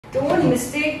Don't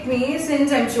mistake me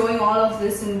since I'm showing all of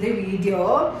this in the video.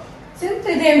 Since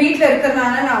இது என் வீட்ல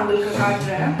இருக்கறனால நான் உங்களுக்கு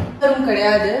காட்றேன். அதுவும்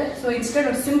கிடையாது. So instead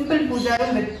of simple puja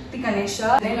room with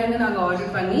Ganesha, நேல இருந்து நாங்க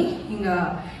ஆர்டர் பண்ணி இங்க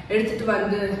எடுத்துட்டு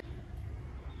வந்து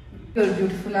ஒரு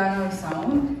பியூட்டிஃபுல்லான ஒரு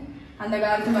சவுண்ட். அந்த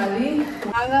காலத்து மாதிரி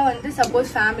நாங்க வந்து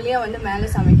சப்போஸ் ஃபேமிலியா வந்து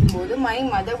மேல சமைக்கும்போது my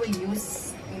mother will use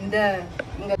இந்த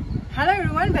Hello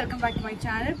everyone, welcome back to my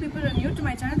channel. People who are new to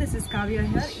my channel, this is Kaviya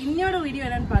here. In your video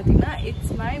enna pathina, it's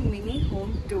my mini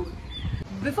home tour.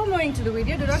 Before moving to the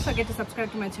video, do not forget to subscribe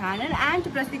to my channel and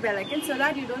to press the bell icon so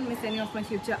that you don't miss any of my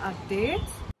future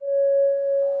updates.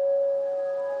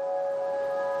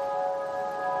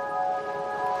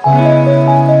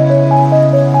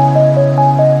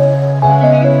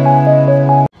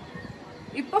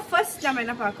 Now first நம்ம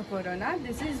என்ன பார்க்க போறோம்னா,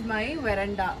 this is my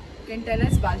veranda. Can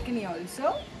terrace balcony also.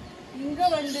 இங்க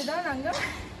வந்து தான் நாங்க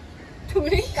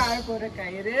touring car போற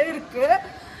கயிறு இருக்கு.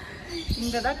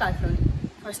 இங்க தான் காட்டணும்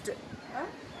ஃபர்ஸ்ட்.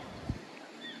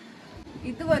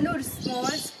 இது வந்து ஒரு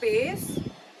small space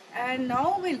and now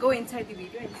we'll go inside the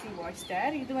video and see what's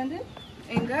there. இது வந்து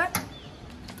எங்க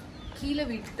கீழ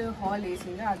வீட்டு ஹால்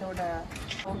ஏசிங்க அதோட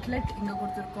அவுட்லெட் இங்க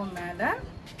கொடுத்திருக்கோம் மேல.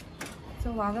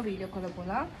 சோ வாங்க வீடியோக்குள்ள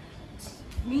போலாம்.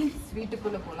 மீன்ஸ்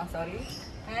வீட்டுக்குள்ள போலாம் sorry.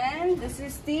 And this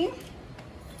is the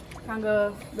நாங்க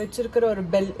வெச்சிருக்கிற ஒரு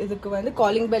பெல். இதுக்கு வந்து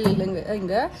காலிங் பெல் இல்லைங்க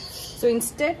இங்க. ஸோ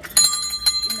இன்ஸ்டெட்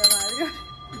இந்த மாதிரி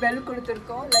பெல்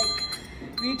கொடுத்துருக்கோம். லைக்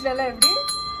வீட்டில எல்லாம் எப்படி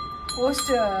போஸ்ட்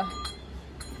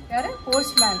யாரு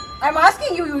postman. I am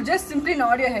asking you just simply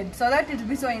not your head so that it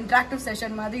be so interactive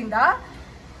session மாதிரி இருந்தா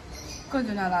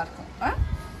கொஞ்சம் நல்லா இருக்கும்.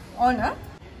 ஓனா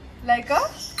லைக்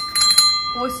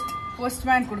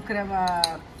போஸ்ட்மேன் கொடுக்குற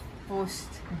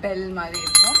போஸ்ட் பெல் மாதிரி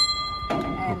இருக்கும்.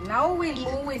 And now we'll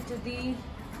move into the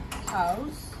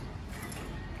house.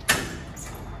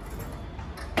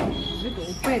 Is it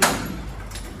open?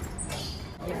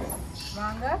 Yes.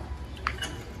 Vanga.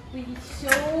 We'll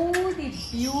show the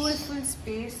beautiful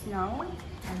space now.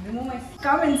 And remove my.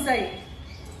 Come inside.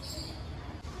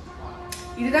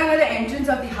 This is the entrance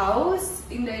of the house.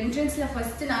 In the entrance, la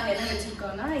first naanga enna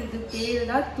vechirukona. Idu peru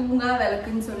da Thoonga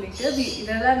velakku solittu.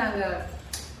 Idella naanga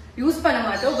use பண்ண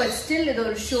மாட்டோம். But still இது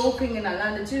ஒரு ஷோக்கு இங்க நல்லா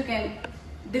இருந்துச்சு. You can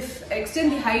extend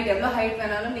the height. எவ்வளோ height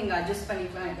வேணாலும் நீங்க adjust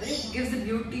பண்ணிக்கலாம். இது gives the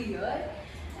beauty here.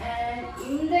 And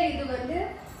இந்த இது வந்து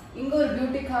இங்க ஒரு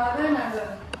பியூட்டிக்காக நாங்க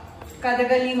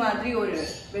கதகளி மாதிரி ஒரு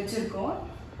வெச்சிருக்கோம்.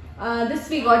 This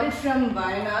we got it from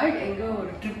Wayanad. எங்க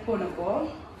ஒரு ட்ரிப் போனப்போ.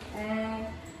 And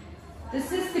this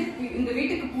is the இந்த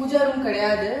வீட்டுக்கு பூஜா ரூம்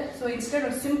கிடையாது. So instead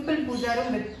of simple Pooja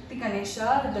room with Ganesha,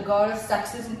 the god of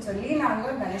success னு சொல்லி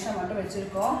நாங்க கணேஷா மட்டும்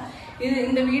வெச்சிருக்கோம். இது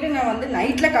இந்த வீடு நான் வந்து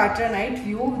நைட்ல காட்றேன். Night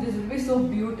view. This will be so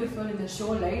beautiful in the show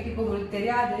light. இப்போ உங்களுக்கு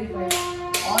தெரியாது. இப்போ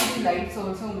all the lights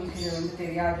also உங்களுக்கு வந்து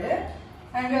தெரியாது.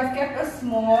 And we have kept a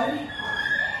small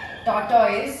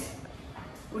tortoise,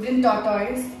 wooden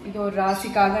tortoise. இது ஒரு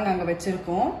ராசிக்காக நாங்க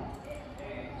வெச்சிருக்கோம்.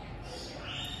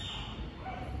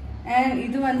 And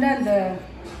இது வந்து அந்த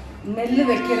நெல்லு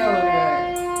வைக்கிற ஒரு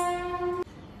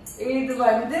இது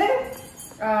வந்து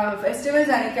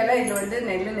ஃபெஸ்டிவல்ஸ் அன்னைக்கெல்லாம் இது வந்து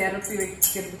நெல்லு நிரப்பி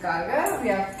வைக்கிறதுக்காக we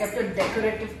have kept a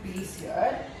decorative piece here.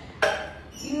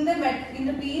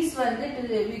 இந்த பீஸ் வந்து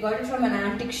we got it from an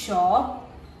antique shop.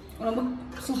 ரொம்ப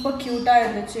சூப்பர் கியூட்டா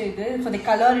இருந்துச்சு இது. For the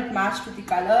color it matched with the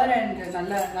color and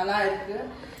நல்லா இருக்கு.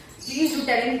 Please do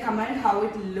tell in comment how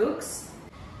it looks.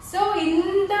 So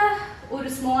இந்த ஒரு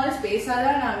ஸ்மால் ஸ்பேஸாக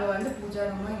தான் நாங்கள் வந்து பூஜா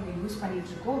ரூமாக இங்கே யூஸ் பண்ணிட்டு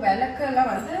இருக்கோம்.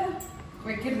 விளக்கெல்லாம் வந்து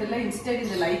வைக்கிறது இல்லை. இன்ஸ்டெட்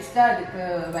இந்த லைட்ஸ் தான் அதுக்கு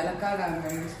விளக்காக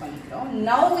நாங்கள் யூஸ் பண்ணிக்கிறோம்.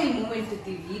 Now we'll move into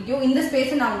the video. இந்த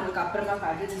ஸ்பேஸை நான் உங்களுக்கு அப்புறமா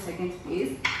காட்டுறேன். Second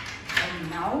space. And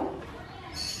now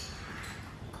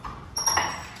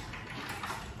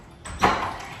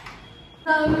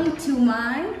come to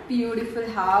my beautiful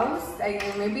house.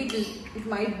 Maybe it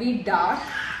might be dark.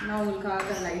 நான் உங்களுக்காக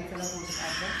லைட்ஸ் எல்லாம் போட்டு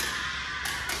காட்டுறேன்.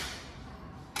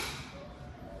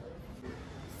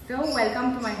 So welcome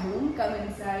to my home. Come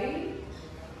inside.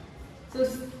 So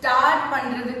start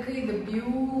பண்றதுக்கு இந்த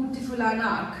பியூட்டிஃபுல்லான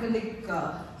acrylic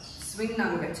swing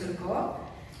நாங்க வெச்சிருக்கோம்.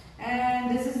 And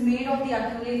this is made of the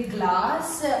acrylic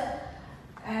glass.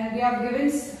 And we have given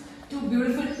two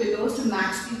beautiful pillows to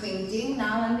match the painting.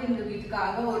 நான் வந்து இந்த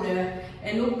வீட்டுக்காக ஒரு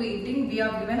yellow painting. We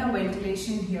have given a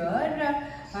ventilation here.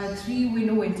 3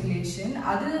 window ventilation.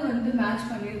 அது வந்து match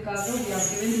பண்ணிருக்காக we have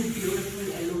given these beautiful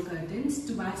yellow curtains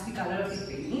to match the color of the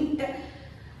paint.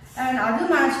 And அது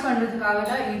match பண்றதுக்காக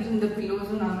தான் இந்த pillows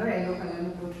நாங்க yellow color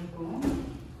போட்டுருக்கோம்.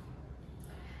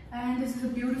 And this is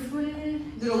a beautiful.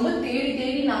 இது ரொம்ப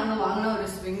தேடி நாங்க வாங்கின ஒரு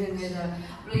swing. இது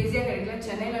அவ்வளோ ஈஸியாக கிடைக்கல.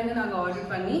 சென்னையில இருந்து நாங்க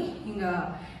ஆர்டர் பண்ணி இங்க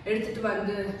எடுத்துட்டு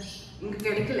வந்து இங்க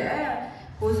கிடைக்கல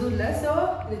ஹோசூர்ல. ஸோ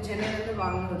இது சென்னையில இருந்து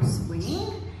வாங்கின ஒரு swing.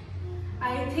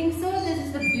 I think so. This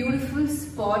is the beautiful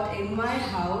spot in my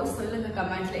house. Solla the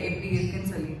comment la eppadi irukku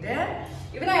sollite.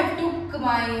 Even I have took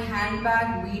my handbag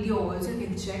video also. You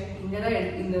can check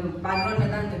in the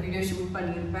background la the video shoot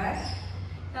pannirpen.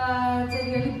 It's a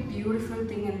really beautiful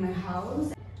thing in my house.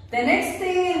 The next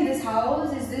thing in this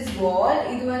house is this wall.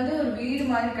 இது வந்து ஒரு வீடு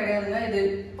மாதிரி கிடையாதுங்க. இது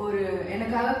ஒரு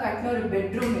எனக்காக கட்டின ஒரு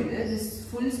பெட்ரூம் இது. This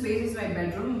full space is my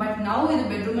bedroom. But now இந்த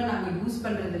பெட்ரூமை நாங்க யூஸ்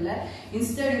பண்றது இல்ல.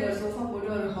 Instead இந்த ஒரு சோஃபா போட்டு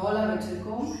ஒரு ஹாலா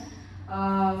வச்சிருக்கோம்.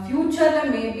 ஃபியூச்சர்ல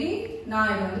மேபி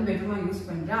நான் இதை வந்து பெட்ரூமா யூஸ்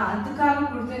பண்றேன். அதுக்காக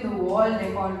கொடுத்த இந்த வால்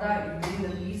டெக்கார் தான் இந்த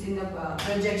பீஸ் இந்த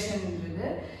ப்ரொஜெக்ஷன்ன்றது.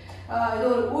 இது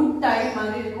ஒரு wood type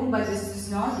மாதிரி இருக்கும். But this is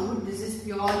not wood. This is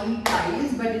purely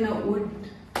tiles, but in a wood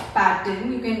pattern.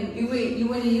 You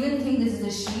will even think this is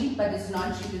a sheet, but this is not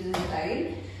sheet, this is a tile.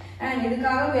 And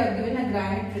idukkaga we have given a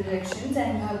granite projections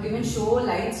and we have given show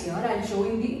lights here. I'll show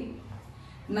in the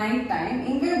night time.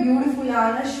 Inga beautiful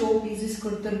ana show pieces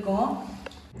kuduthirkom.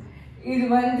 Idu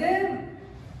vandu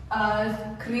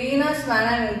crane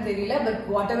svana enakku theriyala, but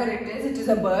whatever it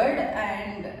is a bird.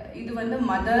 And idu vandu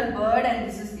mother bird and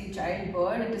this is the child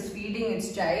bird. It is feeding its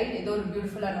child. Idu or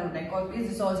beautiful ana decor piece.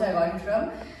 This also I got it from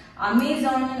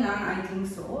Amazon, I think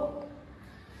so.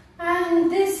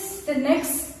 And this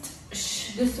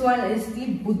one is the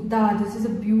Buddha. This is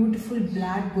a beautiful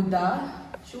black Buddha.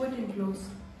 Show it in close.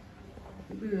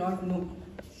 People will not know.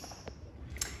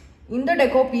 In the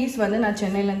deco piece, I got it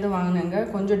from Chennai.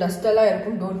 Konjo dust alla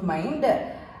irukum, don't mind.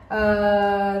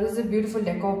 This is a beautiful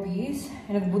deco piece.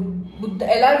 Buddha,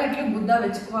 ella veetlu Buddha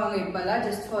vechukuvanga ippala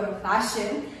just for a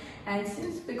fashion. And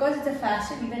because it's a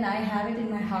fashion, even I have it in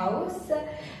my house.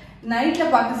 Night la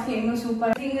paakadukku super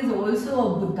thing is also a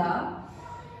Buddha.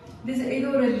 This is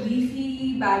a leafy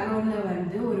background la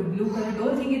vandu or blue color.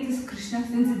 Don't think it is Krishna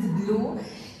since it's blue.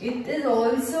 It is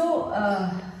also a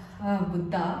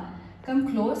Buddha. Come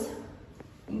close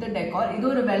in the decor. Idu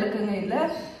or velakanga illa.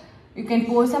 You can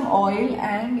pour some oil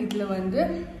and idla vandu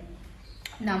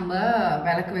namba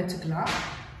velakku vechikalam.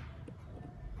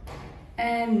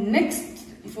 And next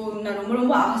நான்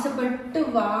ரொம்ப ஆசைப்பட்டு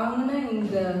வாங்கின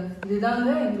இந்த இதுதாங்க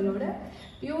எங்களோட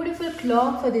beautiful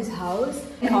clock for this house,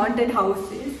 haunted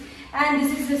houses. And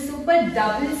this is a super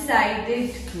double-sided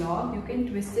clock. You can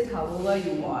twist it however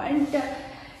you want.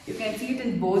 You can see it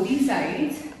in both the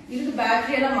sides. This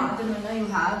battery alla maatanuna, you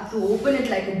have to open it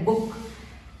like a book.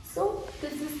 So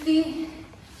this is the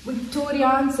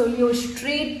Victorian Solio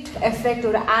street effect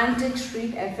or antique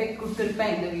street effect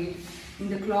kuduthirpa in the video. In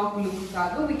the clock look.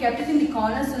 We kept it in the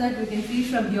corner so that we can see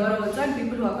from here also and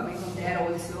people who are coming from there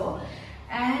also.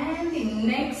 And the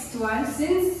next one,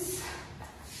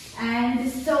 and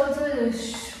this is also the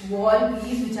wall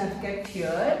piece which I've kept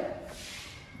here.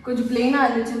 Because plain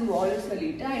wall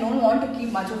I don't want to keep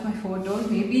much of my photos.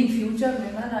 Maybe in future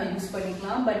I use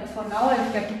panikla, but for now I've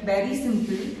kept it very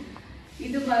simple.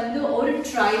 This is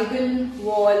a tribal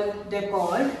wall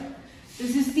decor.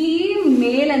 This is the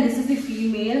male and this is the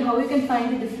female. How you can find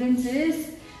the difference is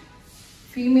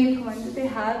female they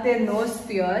have their nose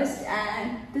pierced, and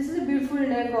this is a beautiful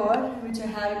decor which I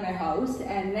have in my house.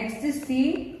 And next is the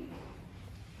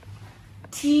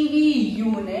TV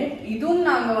unit. Idum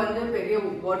naanga vandu periya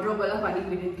wardrobe alla panni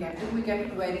we didn't kept it. We kept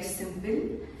it very simple.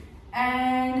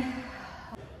 And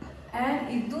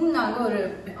idum naanga or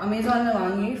Amazon la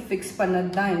vaangi fix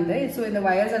pannadha indha. So in the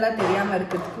wires alla theriyama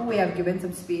irukadhukku we have given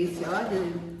some space here.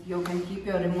 You can keep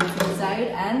your remote inside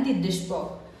and the dish box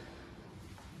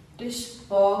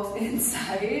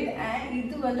inside. And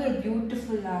idu vandu a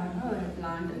beautiful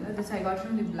plant. This I got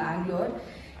from the Bangalore.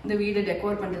 The video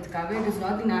decor pandradhukaga. It is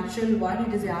not the natural one,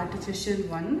 it is the artificial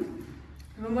one.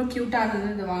 Remember cute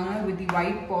the vaanga with the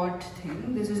white pot thing.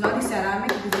 This is not the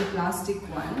ceramic, it is the plastic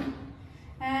one.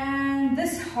 And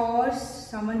this horse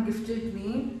someone gifted me.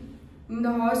 In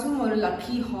the horse or a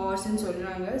lucky horse and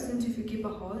solranga, since if you keep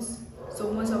a horse, so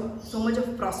much of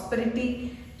prosperity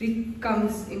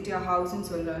comes into your house and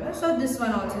solranga. So this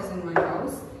one also is in my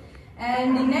house.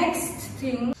 And the next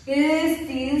thing is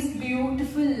this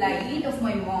beautiful light of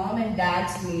my mom and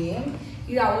dad's name.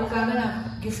 This avulkaga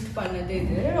gift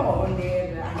pannadhu on their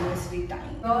anniversary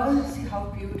time. See how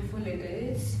beautiful it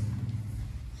is.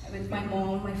 With my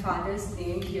mom, my father's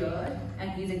name here, and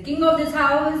he's the king of this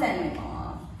house, and my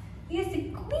mom, he is the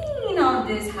queen of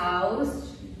this house.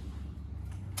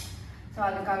 So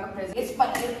adukkaga presents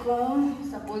pannirkom.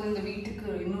 Suppose in the veetukku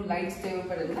innu lights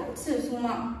thevapadadha, so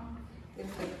suma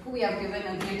we have given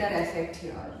a glitter effect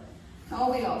here. Now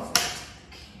we'll off it.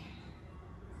 Okay.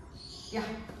 Yeah.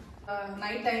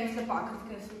 Night times the park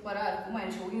is super.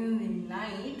 I'll show you in the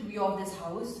night view of this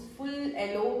house. Full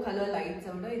yellow color lights.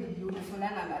 It's beautiful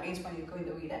and I've arranged in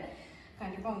the video.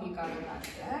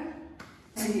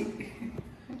 See.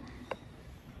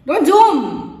 Don't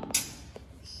zoom.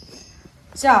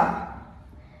 So,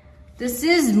 this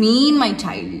is me in my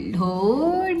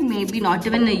childhood. Maybe not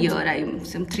even a year. I'm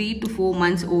some 3 to 4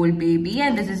 months old baby,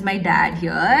 and this is my dad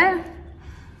here.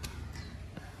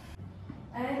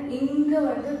 And inga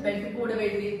vandu bed poda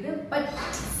vediyadhu, but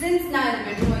since na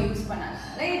bedroom use pannala,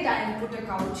 right, I put a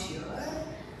couch here.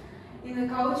 In the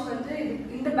couch vandu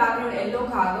in the background yellow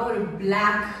kaga or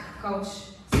black couch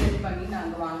set panni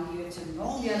naanga vaangi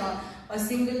vechirundom. We are not a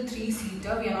single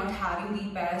 3-seater. We are not having the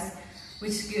pairs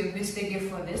which they give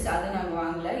for this. Adha naanga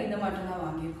vaangala, idha mattum na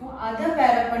vaangirukom. Adha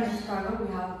pair up pandradhukaga we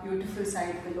have beautiful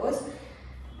side pillows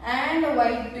and a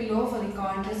white pillow for the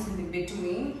contrast in the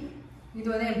between. This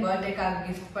was a birthday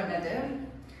gift pannadhu.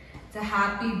 It's a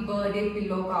happy birthday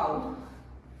pillow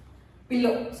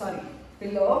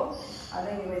pillow. Adha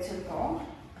inga vechirukom.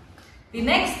 The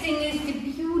next thing is the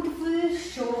beautiful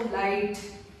show light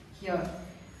here.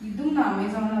 Idum na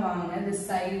Amazon la vaangna, the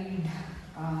side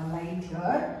light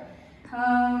here.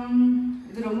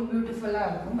 It's ரொம்ப beautiful-ஆ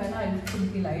இருக்கும். But I'll put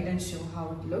the light and show how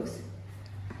it looks.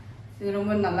 இது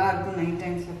ரொம்ப நல்லா இருக்கும் night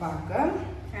times-ல பார்க்க.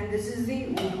 And this is the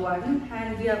wood one, and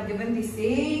we have given the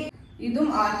same.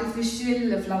 இதும் artificial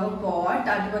flower pot.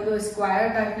 அது வந்து ஒரு square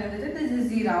type இருந்தது. This is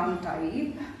the round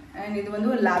type, and இது வந்து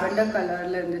ஒரு lavender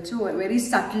color-ல இருந்துச்சு. A very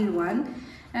subtle one,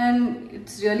 and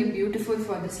it's really beautiful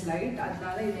for this light.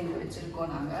 அதனால இதை இங்க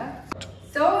வச்சிருக்கோம் நாங்க.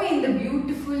 So in the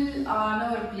beautiful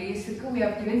our place, we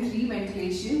have given 3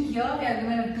 ventilation. Here we have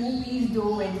given a 2-piece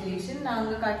door ventilation.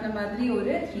 Naanga kaatna madri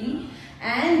oru 3,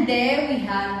 and there we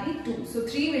have the 2. So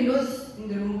 3 windows in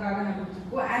the room kaga na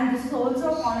koduthuko. And this is also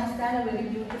honestly a very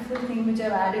beautiful thing which I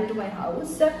have added to my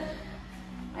house.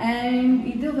 And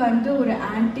idu vandu oru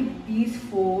antique piece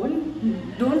phone.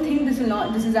 Don't think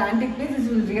this is antique piece. This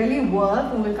will really work.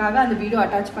 Ungalkaga and video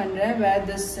attach pandren where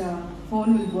this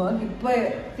phone will work. Ipo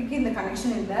in the connection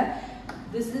in there.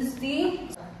 This is the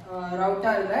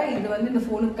router. This one the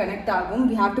phone will connect agum.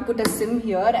 We have to put a SIM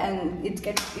here, and it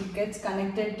gets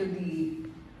connected to the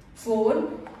phone.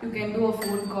 You can do a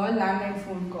phone call, landline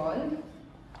phone call.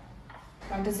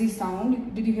 Fantasy sound.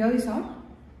 Did you hear the sound?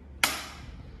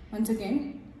 Once again.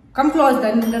 Come close,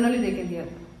 then only they can hear.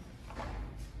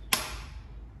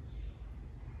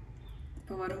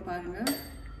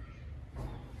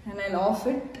 And I'll off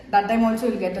it. That time also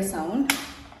you'll get a sound.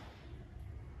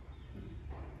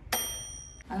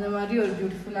 And the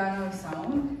beautiful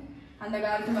sound. And the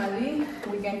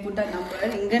we can put a number.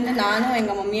 Inga nanu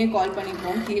enga mummy call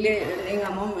panikom. Keele enga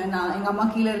amma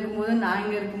keele irukumbodhu na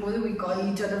inga irukumbodhu we call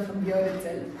each other from here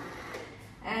itself.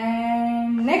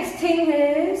 And next thing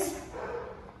is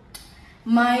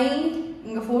my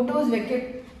photos vekka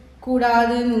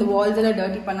கூடாது இந்த walls எல்லாம்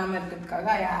dirty பண்ணாம இருக்கிறதுக்காக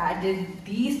I added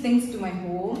these things to my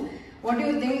home. What do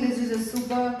you think? This is a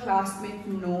super classmate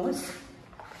nose.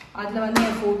 அதுல வந்து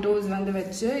என் photos வந்து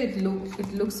வெச்சு it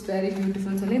looks very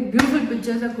beautiful. சொல்லி beautiful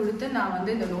pictures கொடுத்து நான் வந்து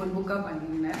இந்த notebook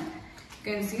பண்ணினேன். You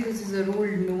can see this is a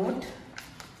ruled note.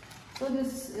 So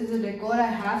this is a decor.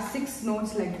 I have 6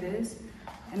 notes like this.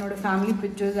 என்னோட family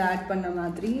pictures add பண்ண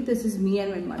மாதிரி. This is me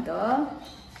and my mother.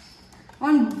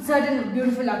 On certain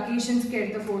beautiful occasions get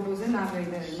the photos and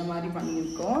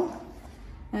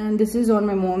and this is on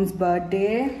my mom's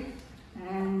birthday,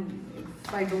 and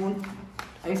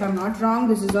if I'm not wrong,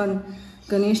 this is on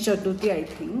Ganesh Chaturthi, I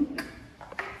think.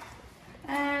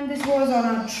 And this was on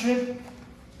a trip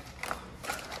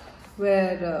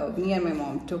where me and my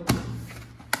mom took,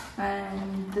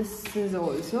 and this is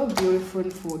also a beautiful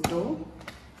photo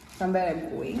somewhere I'm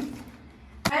going.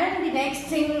 And the next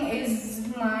thing is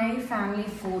my family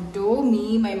photo, me,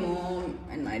 my mom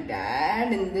and my dad.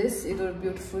 And this is a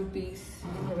beautiful piece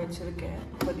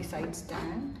for the side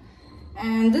stand.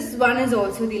 And this one is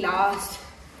also the last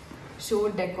show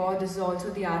decor. This is also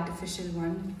the artificial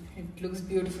one. It looks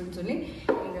beautiful.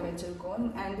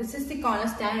 And this is the corner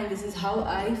stand, and this is how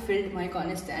I filled my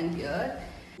corner stand here.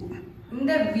 In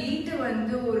the வீட்டு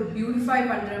வந்து ஒரு beautify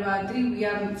பண்ற மாதிரி we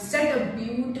have set a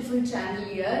beautiful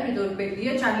chandelier. இது ஒரு பெரிய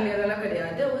chandelier எல்லாம்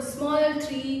கிடையாது. ஒரு small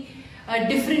 3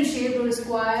 different shape, ஒரு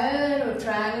square, ஒரு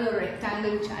triangle, ஒரு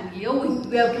rectangle chandelier.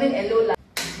 We have given yellow light.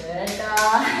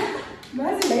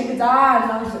 What's the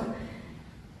light?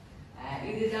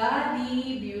 It is the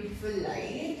beautiful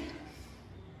light.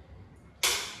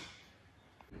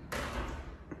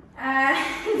 And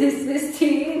this is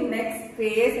the next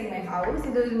space in my house.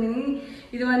 This is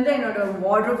my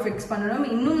wardrobe fix. I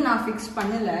didn't fix it.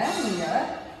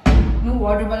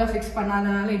 Wardrobe fix it.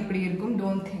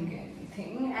 Don't think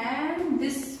anything. And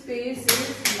this space is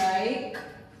like.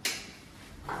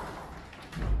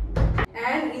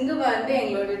 And in the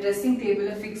dressing table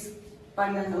fix.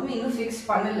 Fix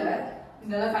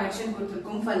Inga connection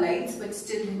kuduthirkom for lights, but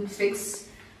still didn't fix.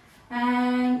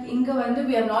 And inga vandu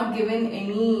we have not given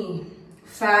any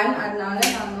fan, adnala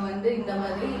naanga vandu indha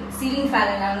madri ceiling fan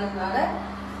ennaadnala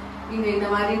inga indha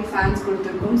madri fans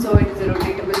kuduthirkom. So it is a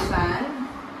rotatable fan,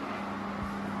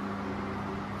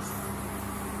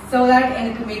 so that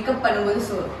enakku makeup பண்ணும்போது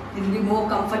so it will be more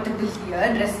comfortable here.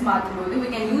 Dress மாத்தும்போது we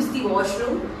can use the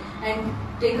washroom and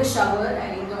take a shower,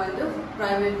 and inga vandu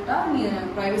private நீங்க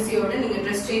privacy ஓட நீங்க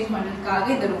dress change பண்றதுக்காக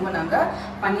இந்த room நாங்க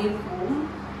பண்ணிருக்கோம்.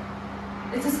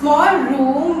 It's a small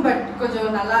room, but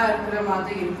கொஞ்சம் நல்லா இருக்கிற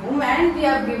மாதிரி இருக்கும். And we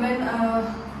have given a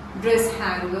dress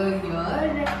hanger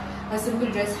here, a simple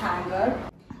dress hanger.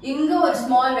 Inga a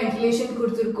small ventilation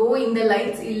kuduthirko. In the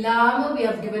lights illama we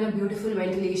have given a beautiful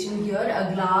ventilation here, a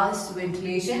glass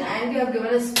ventilation, and we have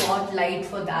given a spotlight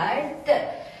for that.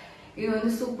 It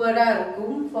was super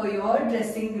for your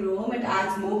dressing room. It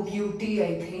adds more beauty,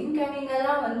 I think.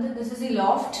 And this is the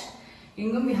loft.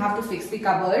 We have to fix the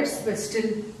cupboards, but still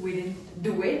we didn't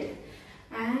do it.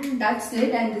 And that's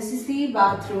it. And this is the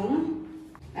bathroom.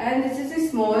 And this is a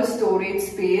small storage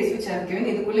space which I have given.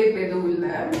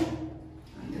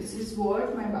 This is what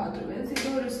my bathroom is. It's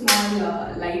a small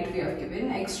light we have given,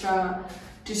 extra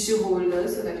tissue holder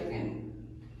so that you can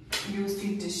use the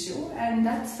tissue, and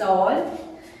that's all.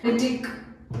 Little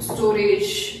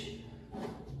storage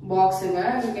box in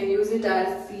there. You can use it as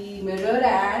the mirror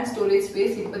and storage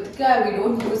space. But we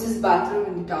don't use this bathroom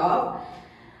in the top.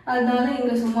 Adnala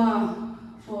inga summa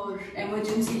for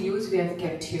emergency use we have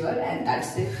kept here, and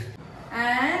that's it.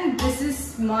 And this is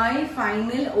my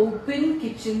final open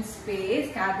kitchen space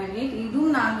cabinet. Idu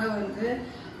naanga vandu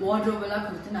wardrobe la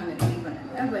kuduthu naanga ready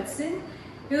pannala, but still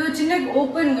idu chinna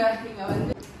open ga inga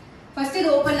vandu first idu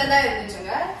open la da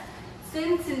irundhuga.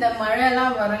 Since in the mala la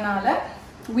varanala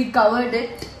we covered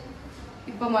it,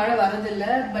 ipo mala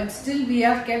varadilla, but still we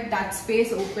have kept that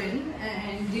space open,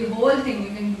 and the whole thing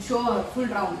you can show a full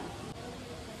round.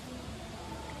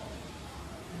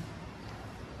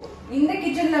 In the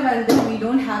kitchen we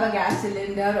don't have a gas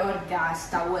cylinder or gas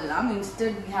stove.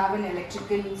 Instead we have an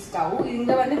electrical stove. In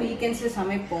the weekends we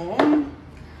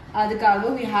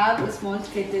have a small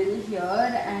kettle here,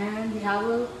 and we have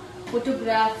a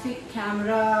photographic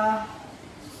camera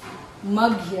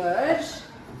mug here.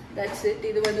 That's it.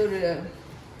 This is an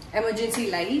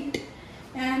emergency light,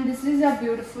 and this is a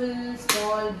beautiful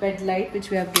small bed light which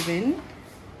we have given.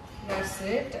 That's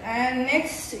it. And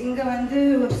next inga vandu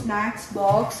or snacks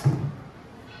box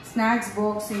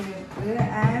inga irukku,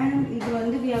 and idu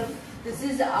vandu we have, this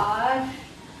is our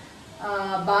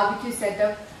barbecue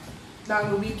setup.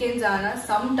 Naanga weekends ana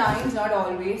sometimes, not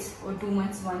always, or 2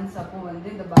 months once appo vandu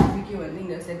the barbecue vandu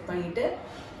inga set pannite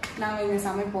naanga inga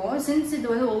samaipom. Since it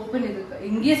was open idukku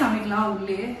inge samikalam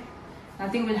ulle,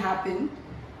 nothing will happen,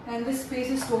 and this space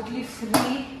is totally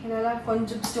free. idala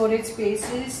konjam storage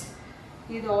spaces,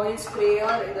 this oil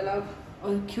sprayer,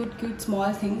 cute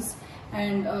small things,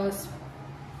 and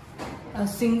a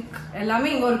sink.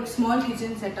 Ellame or small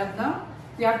kitchen setup na.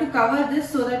 We have to cover this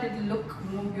so that it will look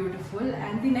more beautiful.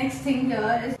 And the next thing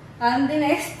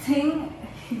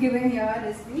given here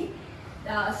is the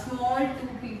small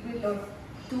two people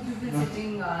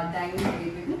sitting dining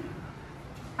table,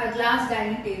 a glass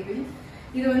dining table.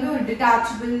 This is a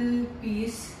detachable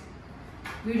piece.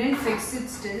 We didn't fix it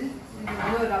still.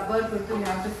 Rubber, we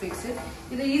have to fix it.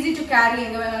 It's easy to carry.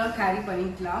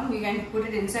 We can put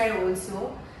it inside also.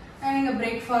 And a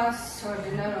breakfast or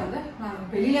dinner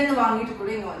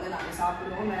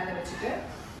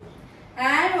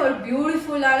and a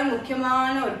beautiful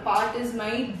part is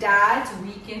my dad's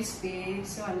weekend space.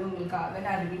 So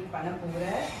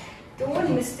don't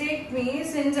mistake me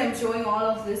since I'm showing all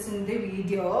of this in the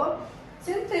video.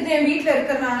 Since I'm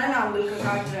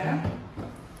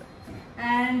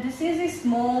and this is a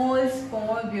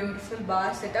small beautiful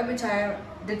bar setup which I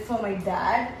did for my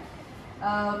dad.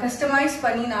 Customize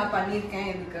panni na pannirken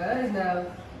idukku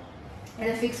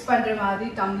inda fix pandra maadhiri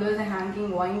tumblers and hanging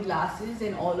wine glasses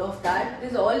and all of that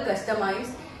is all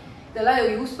customized. Idella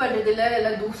use pandradilla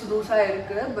ella doosa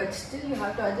irukku, but still you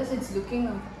have to adjust. It's looking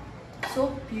so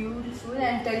beautiful,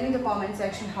 and tell me in the comment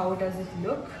section how does it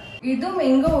look. Idum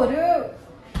inga oru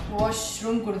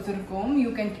washroom kuduthirkom.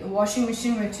 You can washing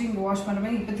machine vechi inga wash pandra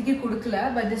ipathikku kudukala,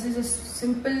 but this is a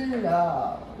simple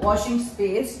washing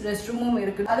space. Restroom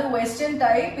irukku, adu western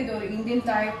type, idu or Indian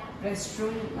type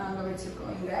restroom naanga vechirukom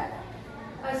inga.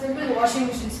 A simple washing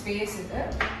machine space idu.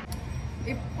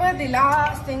 Ipa the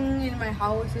last thing in my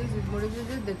house is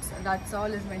that's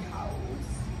all is my house.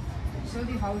 Show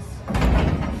the house.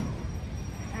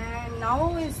 And now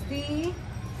is the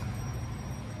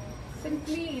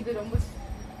simply idu romba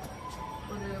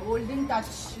ஒரு olden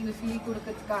touch இந்த feel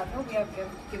கொடுக்கிறதுக்காக we have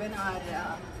given our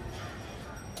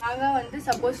நாங்க வந்து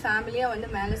suppose ஃபேமிலியா வந்து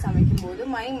மேலே சமைக்கும் போது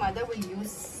my mother will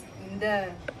use இந்த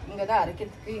இங்கே தான்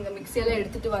அரைக்கிறதுக்கு இங்கே மிக்சியெல்லாம்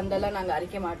எடுத்துகிட்டு வந்தெல்லாம் நாங்கள்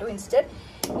அரைக்க மாட்டோம். இன்ஸ்டெட்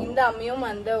இந்த அம்மியும்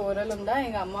அந்த உரலும் தான்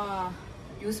எங்கள் அம்மா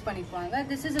யூஸ் பண்ணிக்குவாங்க.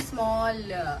 This is a small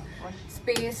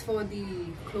space for the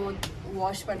cloth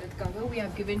wash பண்ணுறதுக்காக we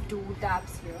have given 2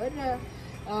 taps here.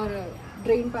 ஒரு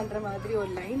ட்ரெயின் பண்ணுற மாதிரி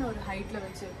ஒரு லைன் ஒரு ஹைட்டில்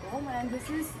வச்சுருக்கோம். And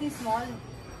this is the small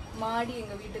மாடி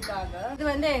எங்கள் வீட்டுக்காக. இது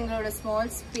வந்து எங்களோட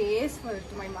ஸ்மால் ஸ்பேஸ்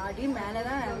டு மை மாடி. மேலே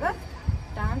தான் நாங்கள்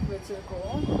டேங்க்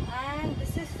வச்சுருக்கோம். And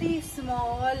this is the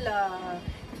small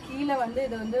கீழே வந்து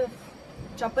இது வந்து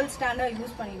செப்பல் ஸ்டாண்டாக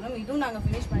யூஸ் பண்ணிக்கணும். இதுவும் நாங்கள்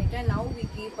ஃபினிஷ் பண்ணிட்டேன். Now we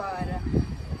keep our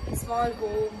small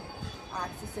home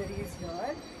accessories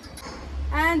here.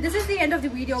 And this is the end of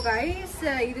the video guys.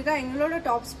 இதுதான் எங்களோட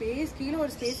டாப் ஸ்பேஸ். கீழே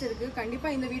ஒரு ஸ்பேஸ் இருக்குது.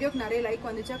 கண்டிப்பாக இந்த வீடியோக்கு நிறைய லைக்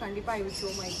வந்துச்சா கண்டிப்பாக I will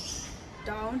show my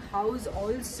down house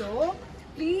also.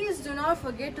 Please do not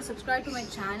forget to subscribe to my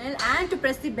channel and to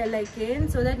press the bell icon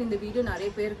so that இந்த வீடியோ நிறைய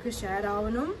பேருக்கு ஷேர்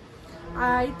ஆகணும்.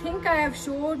 I think I have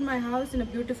showed my house in a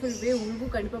beautiful way.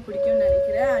 உங்களுக்கு கண்டிப்பாக பிடிக்கும்னு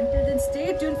நினைக்கிறேன். Until then stay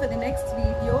tuned for the next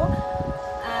video.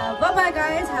 Bye bye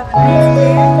guys. Have a nice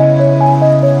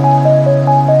day.